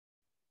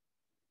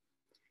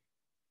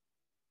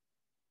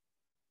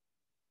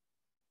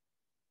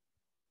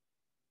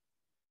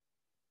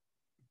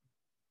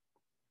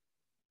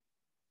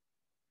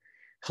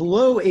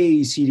Hello,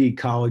 AECD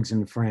colleagues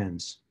and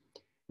friends.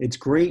 It's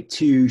great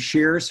to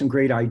share some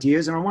great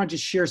ideas, and I want to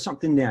just share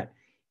something that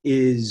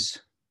is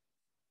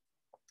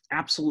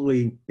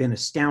absolutely been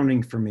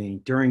astounding for me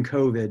during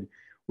COVID.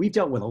 We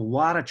dealt with a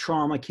lot of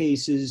trauma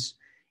cases,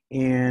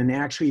 and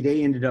actually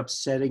they ended up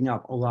setting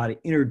up a lot of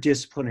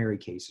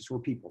interdisciplinary cases where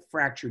people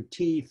fractured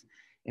teeth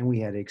and we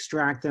had to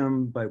extract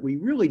them, but we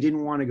really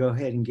didn't want to go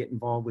ahead and get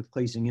involved with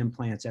placing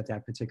implants at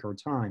that particular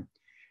time.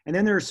 And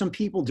then there are some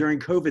people during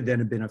COVID that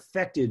have been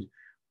affected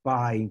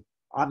by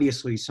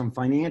obviously some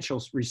financial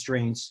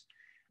restraints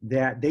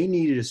that they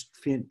needed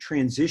a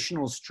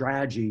transitional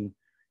strategy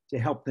to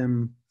help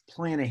them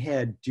plan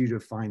ahead due to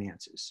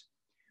finances.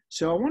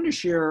 So I wanted to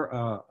share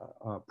a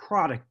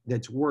product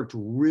that's worked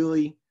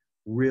really,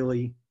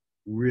 really,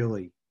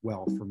 really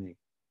well for me.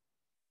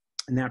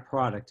 And that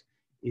product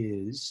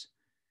is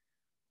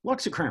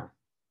LuxaCrow.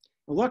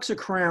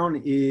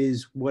 LuxaCrow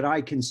is what I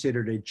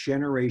considered a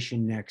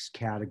generation next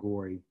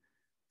category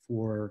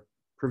for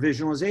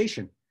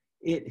provisionalization.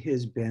 It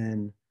has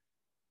been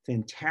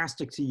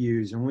fantastic to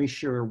use, and we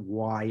share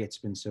why it's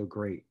been so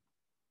great.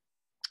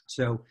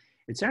 So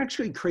it's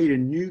actually created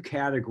a new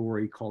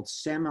category called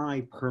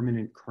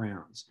semi-permanent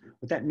crowns.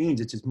 What that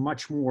means, it's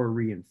much more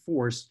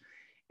reinforced.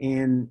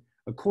 And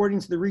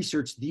according to the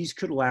research, these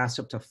could last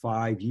up to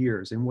 5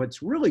 years. And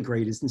what's really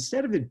great is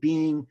instead of it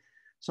being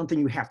something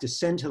you have to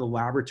send to the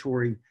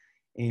laboratory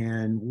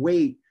and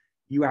wait,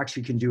 you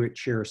actually can do it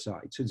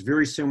chairside. So it's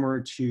very similar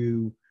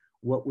to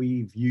what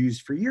we've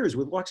used for years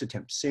with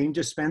LuxaTemp, same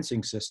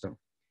dispensing system.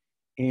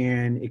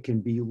 And it can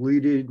be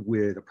eluted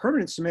with a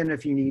permanent cement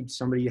if you need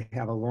somebody to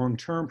have a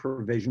long-term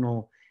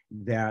provisional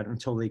that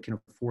until they can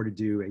afford to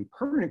do a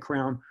permanent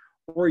crown,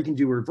 or you can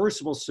do a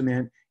reversible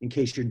cement in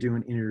case you're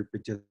doing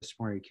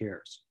interdisciplinary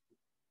cares.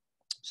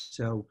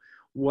 So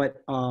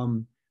what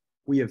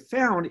we have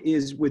found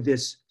is with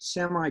this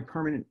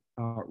semi-permanent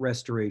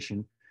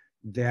restoration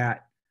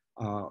that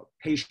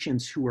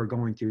patients who are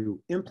going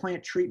through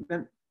implant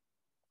treatment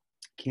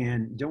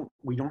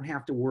we don't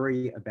have to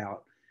worry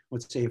about,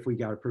 let's say if we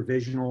got a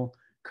provisional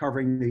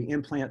covering the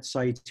implant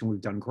sites and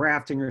we've done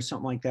grafting or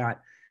something like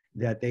that,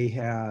 that they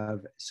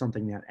have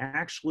something that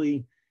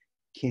actually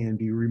can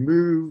be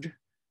removed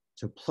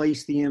to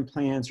place the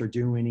implants or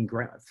do any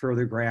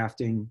further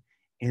grafting,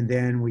 and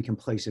then we can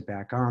place it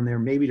back on there,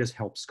 maybe just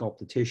help sculpt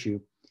the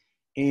tissue.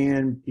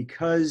 And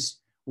because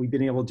we've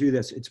been able to do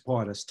this, it's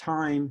bought us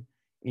time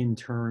in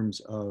terms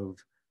of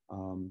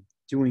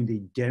doing the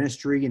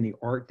dentistry and the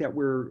art that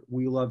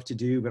we love to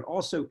do, but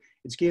also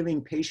it's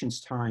giving patients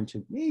time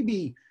to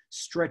maybe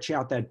stretch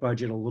out that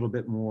budget a little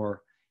bit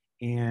more.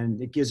 And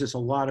it gives us a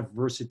lot of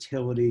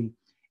versatility.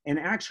 And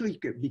actually,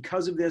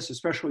 because of this,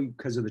 especially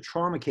because of the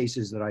trauma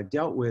cases that I've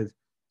dealt with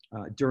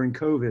during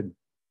COVID,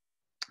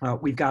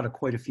 we've got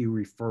quite a few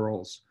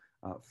referrals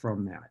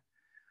from that.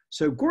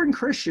 So Gordon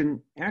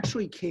Christensen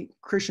actually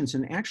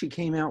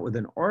came out with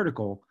an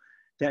article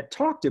that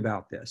talked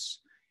about this.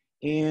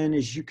 And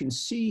as you can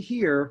see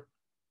here,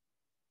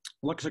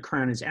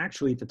 LuxaCrow is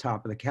actually at the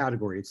top of the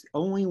category. It's the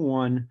only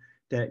one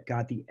that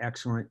got the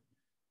excellent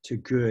to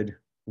good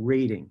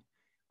rating.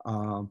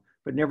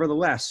 But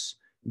nevertheless,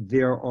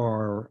 there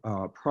are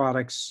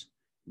products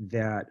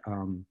that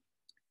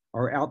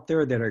are out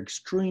there that are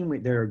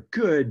they're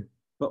good,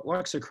 but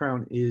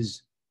LuxaCrow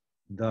is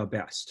the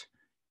best.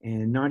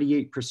 And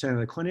 98% of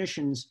the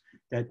clinicians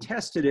that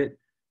tested it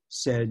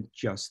said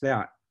just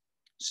that.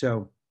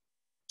 So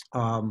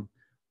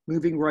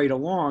moving right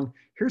along,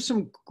 here's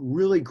some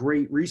really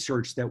great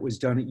research that was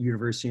done at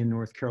University of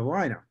North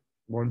Carolina,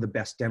 one of the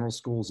best dental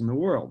schools in the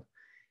world.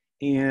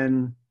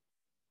 And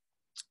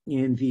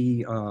in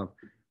the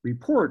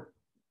report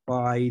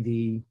by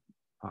the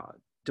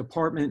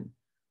Department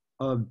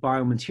of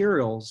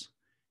Biomaterials,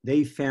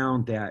 they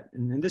found that,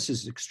 and this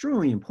is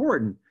extremely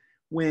important,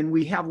 when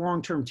we have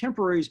long-term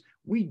temporaries,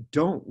 we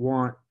don't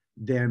want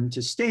them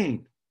to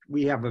stain.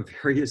 We have a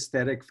very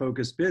aesthetic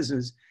focused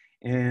business,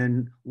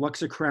 and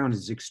LuxaCrow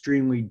is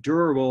extremely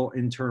durable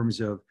in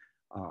terms of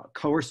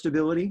color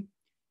stability.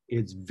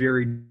 It's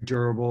very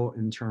durable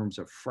in terms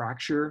of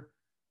fracture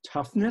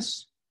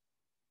toughness.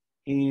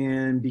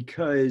 And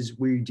because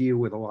we deal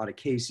with a lot of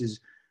cases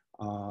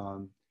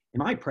in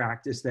my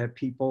practice that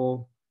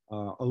people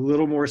a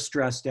little more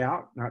stressed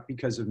out, not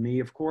because of me,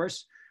 of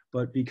course,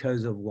 but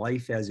because of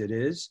life as it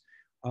is,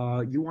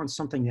 you want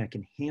something that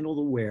can handle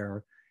the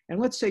wear. And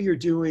let's say you're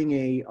doing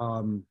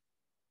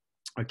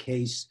a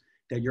case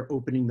that you're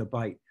opening the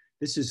bite.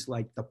 This is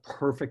like the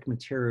perfect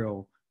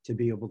material to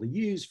be able to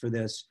use for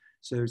this.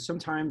 So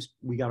sometimes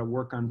we got to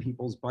work on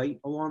people's bite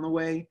along the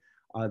way.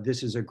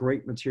 This is a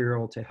great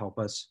material to help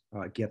us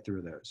get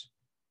through those.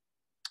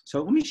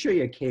 So let me show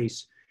you a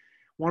case.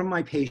 One of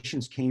my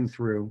patients came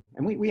through,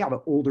 and we have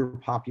an older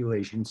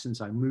population since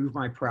I moved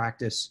my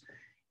practice,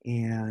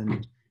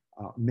 and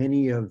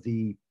many of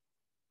the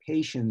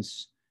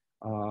patients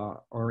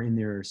are in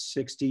their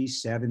 60s,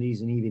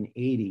 70s, and even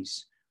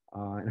 80s.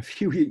 And a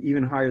few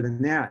even higher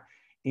than that.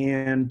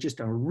 And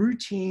just a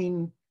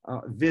routine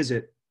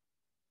visit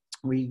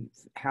we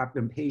have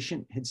been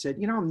patient, had said,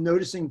 you know, I'm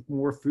noticing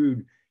more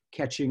food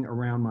catching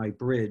around my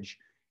bridge.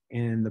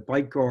 And the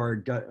bite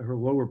guard, her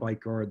lower bite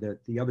guard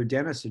that the other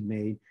dentist had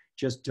made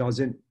just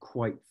doesn't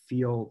quite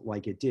feel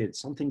like it did.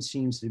 Something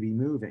seems to be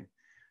moving.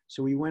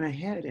 So we went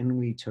ahead and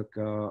we took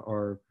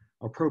our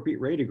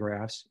appropriate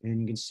radiographs, and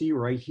you can see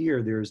right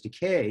here, there's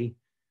decay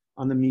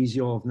on the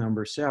mesial of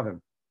number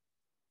 7.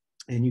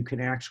 And you can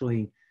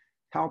actually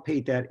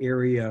palpate that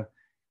area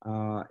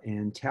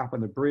and tap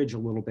on the bridge a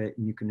little bit,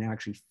 and you can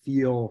actually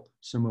feel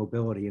some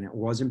mobility. And it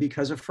wasn't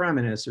because of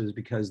freminess, it was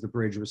because the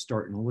bridge was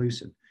starting to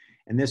loosen.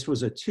 And this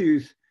was a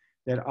tooth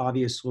that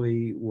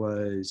obviously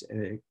was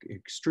an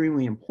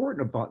extremely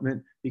important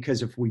abutment,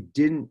 because if we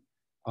didn't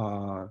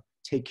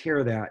take care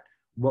of that,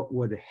 what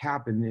would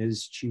happen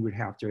is she would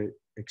have to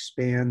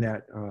expand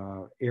that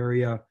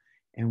area,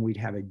 and we'd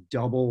have a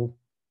double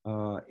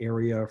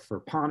area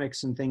for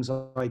phonics and things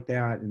like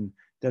that. And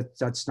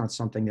that's not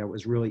something that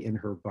was really in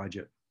her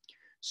budget.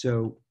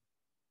 So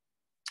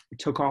we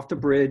took off the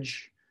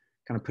bridge,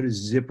 kind of put a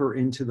zipper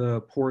into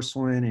the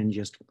porcelain and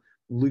just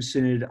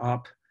loosened it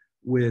up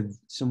with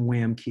some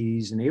wham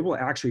keys. And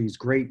actually is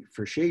great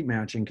for shade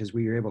matching, because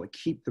we were able to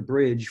keep the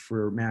bridge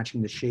for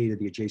matching the shade of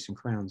the adjacent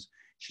crowns.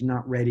 She's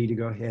not ready to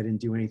go ahead and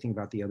do anything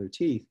about the other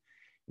teeth.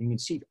 And you can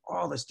see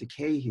all this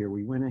decay here.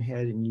 We went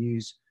ahead and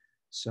used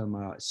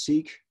some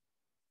Seek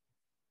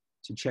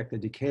to check the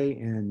decay,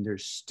 and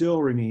there's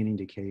still remaining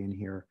decay in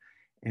here.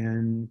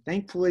 And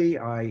thankfully,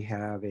 I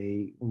have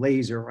a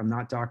laser. I'm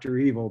not Dr.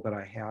 Evil, but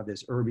I have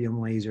this erbium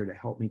laser to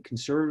help me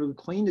conservatively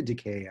clean the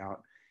decay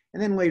out.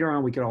 And then later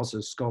on, we could also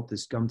sculpt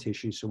this gum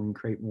tissue so we can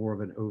create more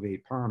of an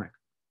ovate ponic.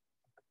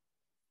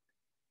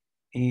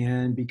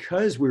 And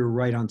because we were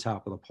right on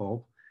top of the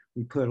pulp,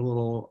 we put a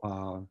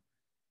little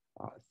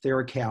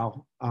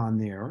Theracal on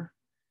there,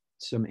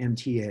 some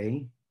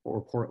MTA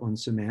or Portland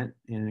cement,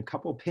 and a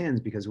couple of pins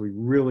because we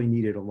really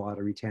needed a lot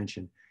of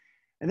retention.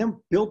 And then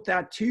built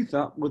that tooth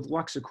up with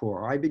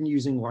LuxaCrow. I've been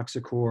using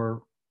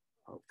LuxaCrow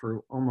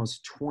for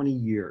almost 20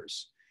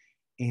 years.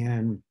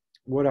 And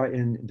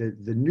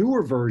the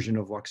newer version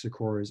of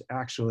LuxaCrow is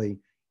actually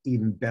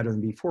even better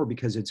than before,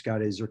 because it's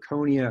got a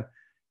zirconia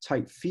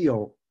type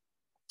feel.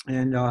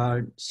 And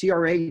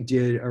CRA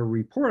did a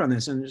report on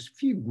this, and there's a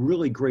few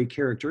really great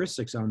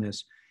characteristics on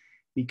this.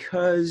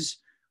 Because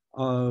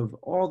of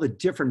all the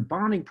different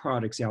bonding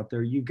products out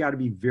there, you've got to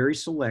be very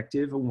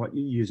selective on what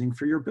you're using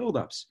for your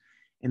buildups.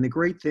 And the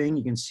great thing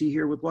you can see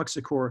here with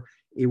LuxaCrow,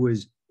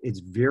 it's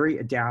very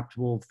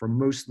adaptable for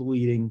most of the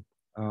leading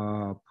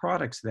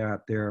products that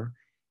are there.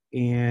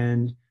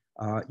 And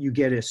you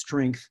get a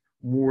strength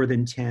more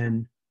than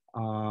 10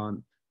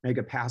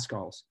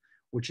 megapascals,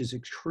 which is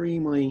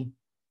extremely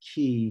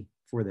key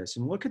for this.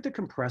 And look at the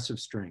compressive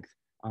strength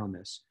on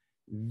this.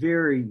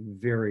 Very,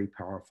 very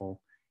powerful,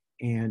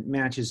 and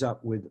matches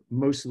up with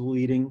most of the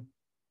leading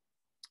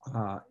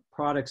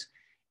products.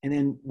 And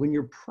then when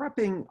you're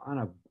prepping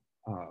on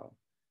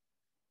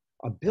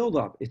a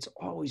buildup, it's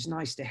always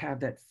nice to have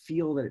that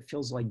feel that it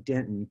feels like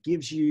dentin. It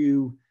gives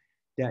you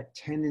that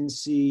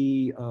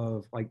tendency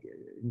of, like,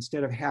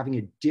 instead of having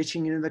it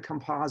ditching into the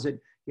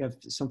composite, you have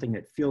something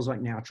that feels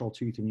like natural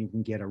tooth, and you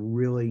can get a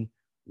really,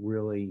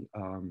 really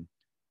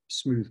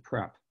smooth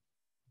prep.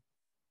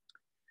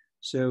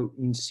 So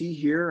you can see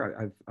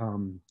here, I've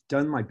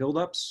done my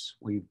buildups.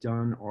 We've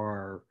done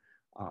our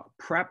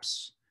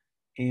preps,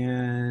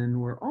 and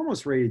we're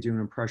almost ready to do an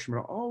impression,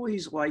 but I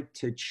always like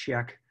to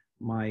check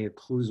my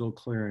occlusal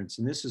clearance.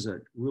 And this is a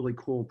really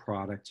cool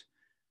product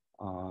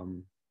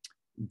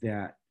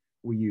that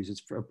we use.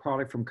 It's a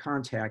product from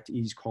Contact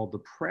Ease called the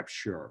Prep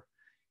Sure.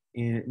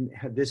 And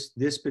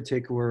this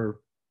particular,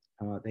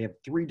 they have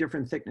 3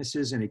 different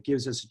thicknesses, and it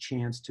gives us a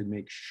chance to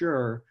make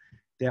sure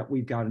that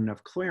we've got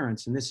enough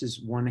clearance. And this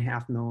is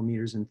 1.5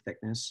 millimeters in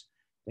thickness.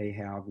 They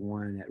have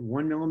one at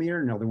 1 millimeter,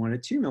 another one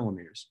at 2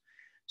 millimeters.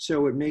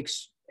 So it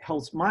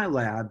helps my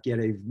lab get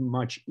a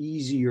much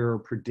easier,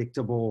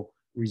 predictable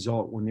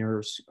result when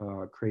they're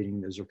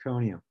creating the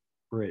zirconia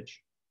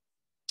bridge.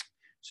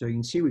 So you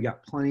can see we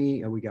got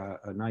plenty, we got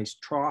a nice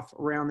trough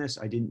around this.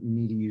 I didn't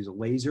need to use a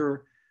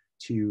laser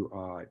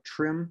to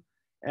trim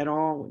at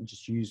all,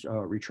 just use a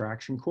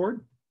retraction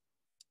cord.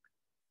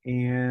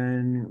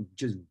 And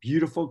just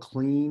beautiful,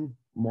 clean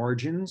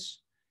margins.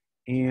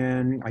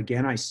 And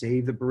again, I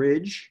saved the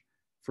bridge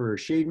for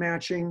shade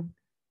matching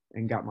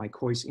and got my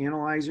Cois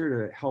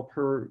analyzer to help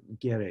her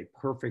get a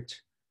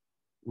perfect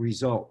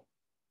result.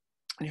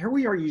 And here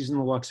we are using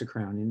the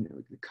LuxaCrow.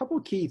 And a couple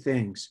of key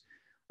things.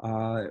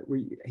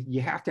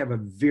 You have to have a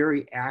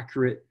very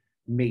accurate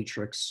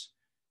matrix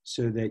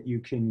so that you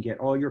can get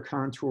all your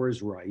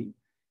contours right.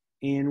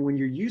 And when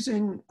you're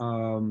using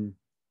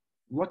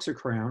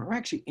LuxaCrow, or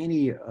actually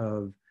any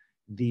of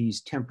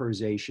these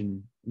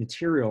temporization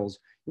materials,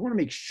 you want to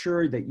make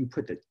sure that you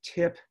put the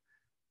tip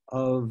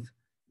of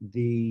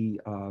the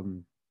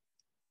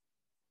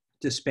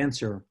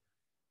dispenser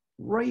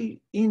right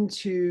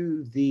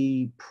into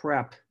the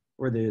prep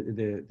or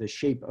the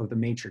shape of the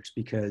matrix,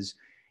 because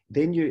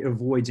then it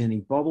avoids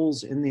any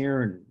bubbles in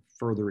there and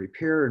further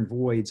repair and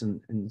voids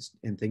and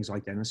things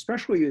like that. And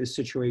especially in a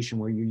situation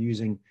where you're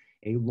using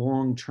a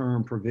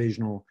long-term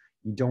provisional,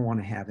 you don't want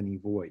to have any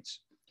voids.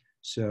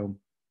 So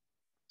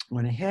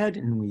went ahead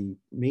and we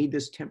made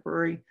this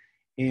temporary,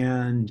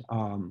 and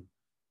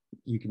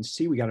you can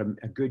see we got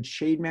a good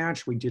shade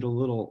match. We did a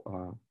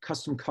little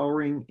custom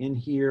coloring in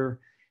here,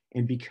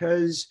 and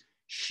because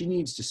she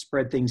needs to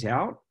spread things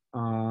out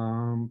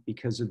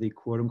because of the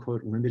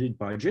quote-unquote limited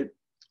budget,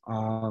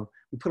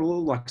 we put a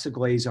little Luxa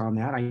glaze on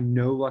that. I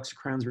know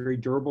LuxaCrown is very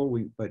durable,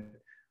 but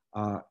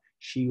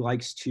she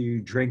likes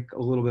to drink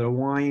a little bit of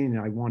wine, and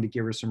I wanted to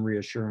give her some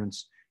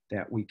reassurance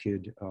that we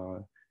could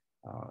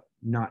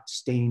not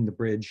stain the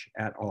bridge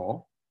at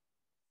all.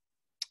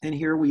 And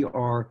here we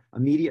are,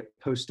 immediate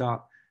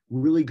post-op,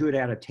 really good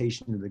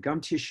adaptation to the gum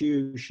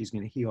tissue. She's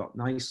going to heal up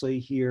nicely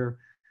here.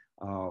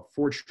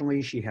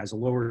 Fortunately, she has a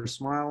lower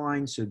smile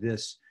line, so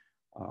these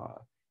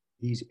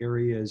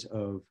areas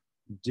of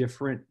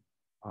different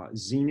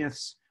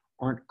zeniths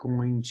aren't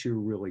going to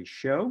really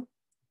show.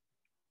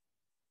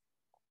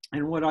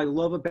 And what I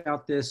love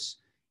about this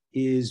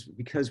is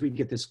because we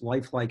get this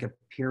lifelike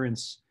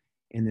appearance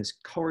and this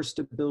color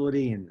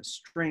stability and the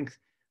strength,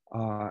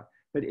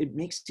 but it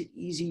makes it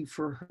easy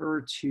for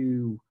her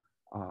to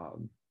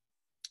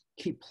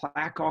keep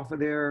plaque off of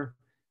there.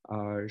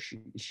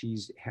 She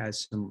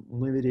has some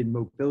limited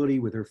mobility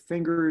with her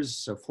fingers,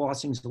 so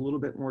flossing is a little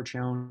bit more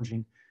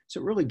challenging. So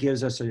it really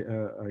gives us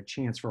a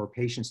chance for our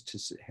patients to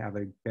have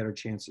a better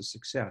chance of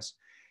success.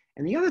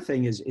 And the other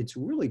thing is, it's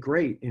really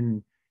great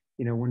in,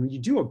 when you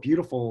do a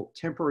beautiful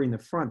temporary in the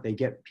front,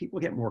 people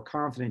get more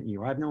confident in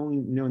you. I've only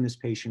known this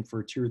patient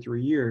for 2 or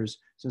 3 years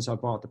since I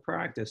bought the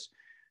practice.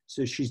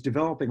 So she's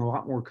developing a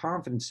lot more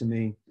confidence in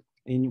me.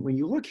 And when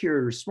you look here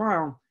at her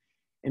smile,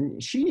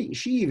 and she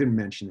even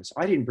mentioned this,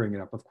 I didn't bring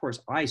it up. Of course,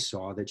 I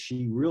saw that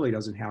she really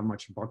doesn't have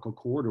much buccal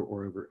corridor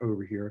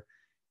over here,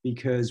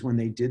 because when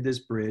they did this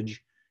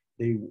bridge,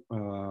 in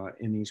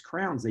these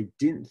crowns, they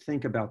didn't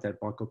think about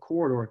that buccal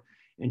corridor.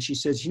 And she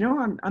says,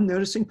 I'm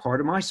noticing part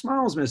of my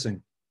smile's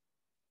missing.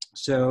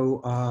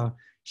 So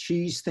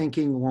she's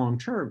thinking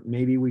long-term,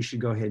 maybe we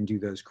should go ahead and do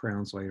those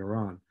crowns later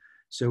on.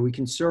 So we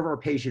can serve our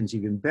patients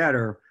even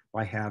better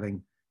by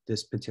having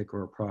this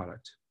particular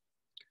product.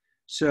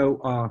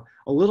 So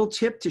a little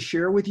tip to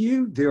share with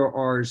you, there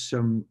are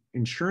some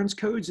insurance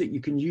codes that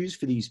you can use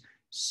for these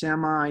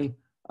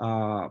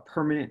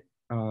semi-permanent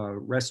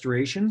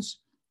restorations.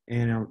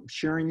 And I'm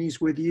sharing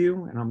these with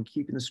you, and I'm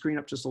keeping the screen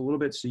up just a little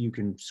bit so you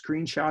can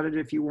screenshot it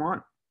if you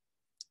want.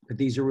 But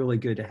these are really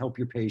good to help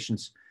your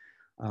patients.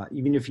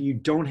 Even if you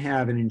don't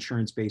have an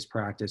insurance-based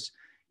practice,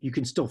 you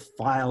can still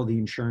file the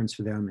insurance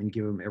for them and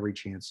give them every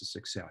chance of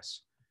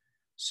success.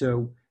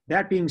 So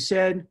that being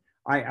said,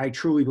 I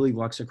truly believe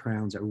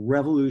LuxaCrown's a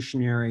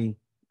revolutionary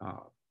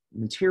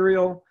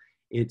material.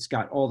 It's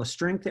got all the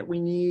strength that we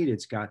need.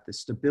 It's got the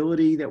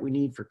stability that we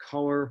need for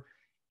color.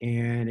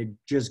 And it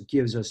just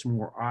gives us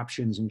more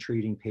options in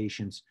treating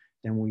patients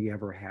than we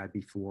ever had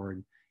before.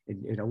 And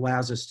it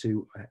allows us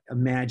to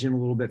imagine a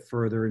little bit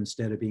further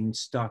instead of being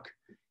stuck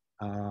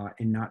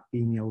and not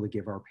being able to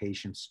give our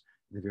patients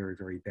the very,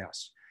 very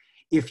best.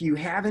 If you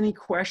have any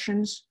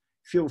questions,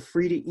 feel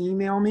free to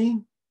email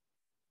me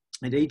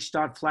at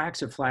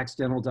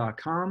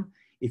h.flax@flaxdental.com.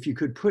 If you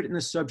could put in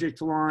the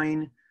subject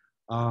line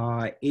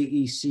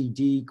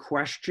AECD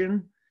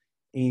question,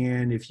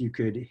 and if you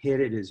could hit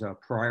it as a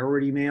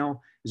priority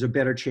mail, there's a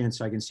better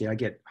chance I can see. I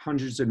get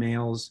hundreds of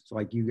mails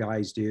like you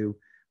guys do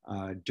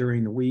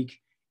during the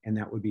week, and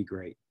that would be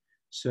great.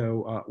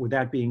 So with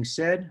that being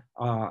said,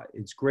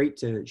 it's great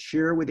to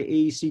share with the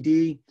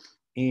AECD,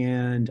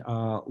 and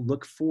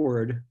look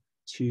forward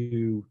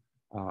to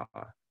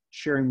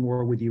sharing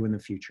more with you in the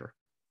future.